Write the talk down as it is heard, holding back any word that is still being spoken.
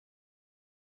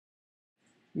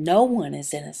No one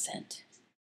is innocent.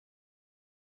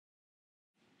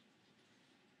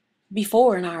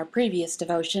 Before, in our previous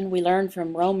devotion, we learned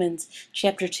from Romans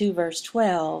chapter 2, verse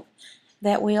 12,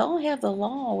 that we all have the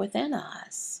law within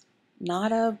us.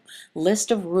 Not a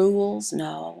list of rules,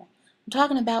 no. I'm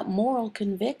talking about moral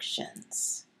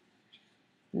convictions.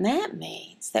 And that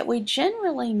means that we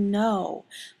generally know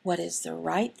what is the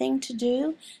right thing to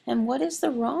do and what is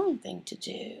the wrong thing to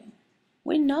do.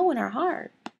 We know in our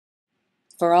heart.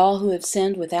 For all who have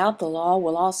sinned without the law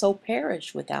will also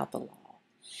perish without the law.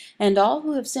 And all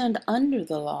who have sinned under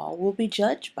the law will be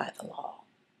judged by the law.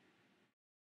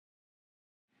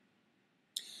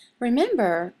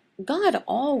 Remember, God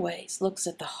always looks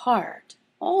at the heart,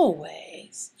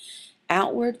 always.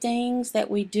 Outward things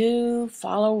that we do,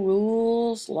 follow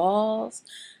rules, laws,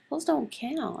 those don't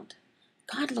count.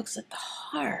 God looks at the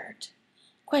heart.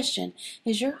 Question,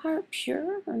 is your heart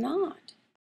pure or not?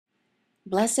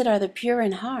 Blessed are the pure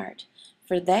in heart,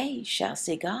 for they shall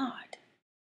see God.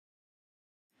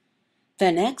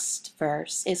 The next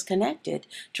verse is connected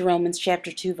to Romans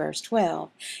chapter 2, verse 12.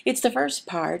 It's the first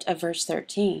part of verse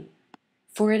 13.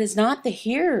 For it is not the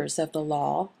hearers of the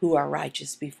law who are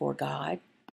righteous before God.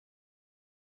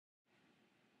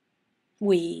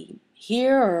 We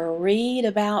hear or read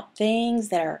about things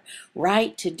that are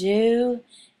right to do,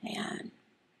 and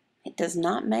it does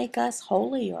not make us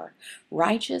holy or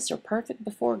righteous or perfect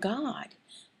before God.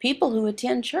 People who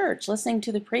attend church, listening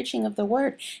to the preaching of the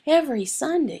Word every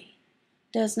Sunday,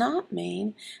 does not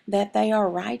mean that they are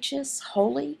righteous,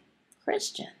 holy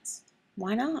Christians.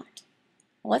 Why not?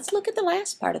 Let's look at the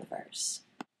last part of the verse.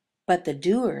 But the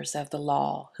doers of the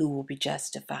law who will be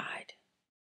justified.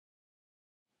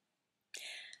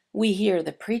 We hear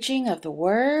the preaching of the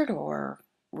Word or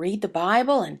read the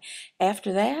Bible, and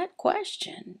after that,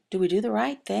 question, do we do the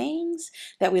right things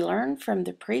that we learn from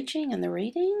the preaching and the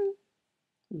reading?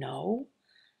 No.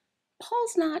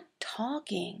 Paul's not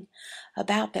talking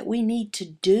about that we need to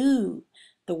do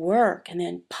the work and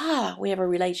then, we have a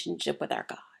relationship with our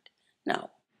God.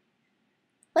 No.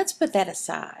 Let's put that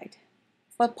aside.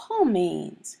 What Paul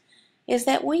means is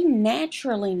that we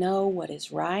naturally know what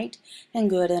is right and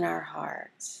good in our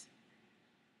hearts.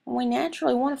 And we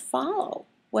naturally want to follow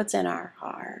what's in our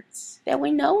hearts that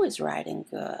we know is right and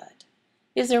good.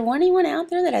 Is there anyone out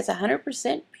there that has a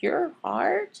 100% pure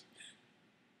heart?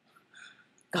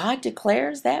 God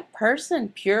declares that person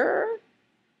pure?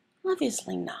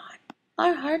 Obviously not.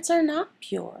 Our hearts are not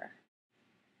pure.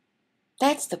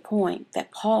 That's the point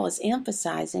that Paul is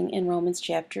emphasizing in Romans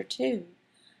chapter 2.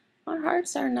 Our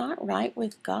hearts are not right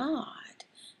with God,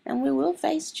 and we will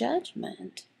face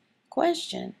judgment.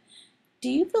 Question, do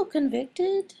you feel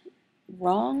convicted,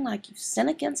 wrong, like you've sinned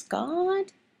against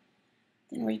God?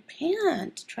 Then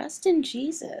repent, trust in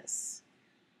Jesus.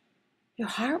 Your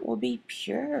heart will be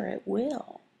pure, it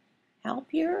will. How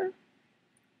pure?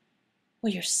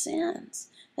 Well, your sins,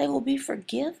 they will be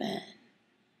forgiven.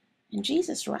 And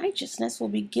Jesus' righteousness will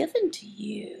be given to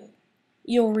you.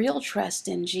 Your real trust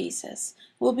in Jesus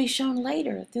will be shown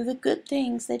later through the good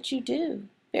things that you do,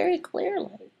 very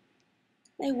clearly.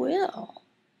 They will.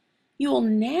 You will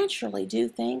naturally do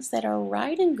things that are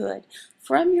right and good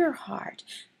from your heart,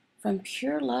 from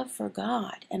pure love for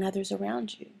God and others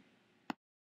around you.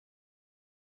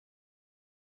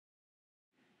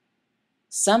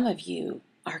 Some of you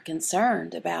are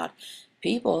concerned about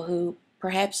people who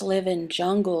perhaps live in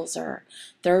jungles or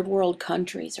third world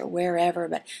countries or wherever,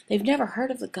 but they've never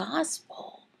heard of the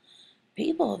gospel.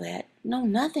 People that know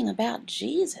nothing about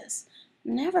Jesus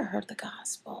never heard the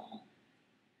gospel.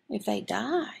 If they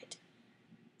died,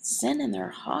 sin in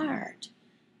their heart,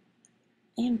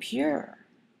 impure,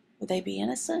 would they be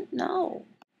innocent? No.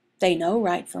 They know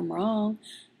right from wrong,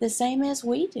 the same as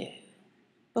we do.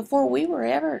 Before we were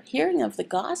ever hearing of the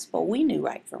gospel, we knew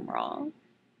right from wrong.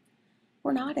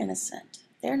 We're not innocent.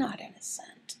 They're not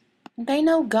innocent. They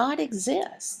know God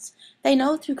exists. They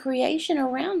know through creation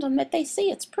around them that they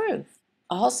see its proof.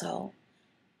 Also,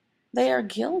 they are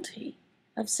guilty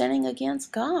of sinning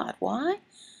against God. Why?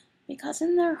 Because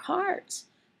in their hearts,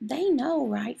 they know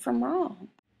right from wrong.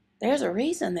 There's a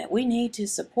reason that we need to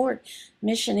support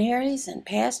missionaries and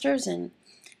pastors and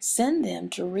send them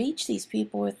to reach these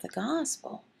people with the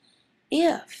gospel.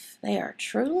 If they are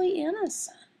truly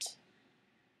innocent,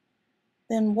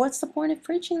 then what's the point of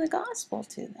preaching the gospel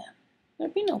to them?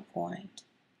 There'd be no point.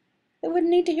 They wouldn't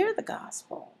need to hear the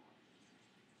gospel.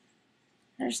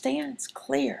 Understand? It's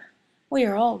clear. We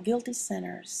are all guilty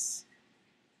sinners.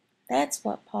 That's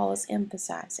what Paul is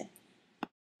emphasizing.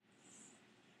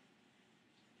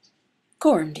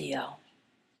 Corn deal.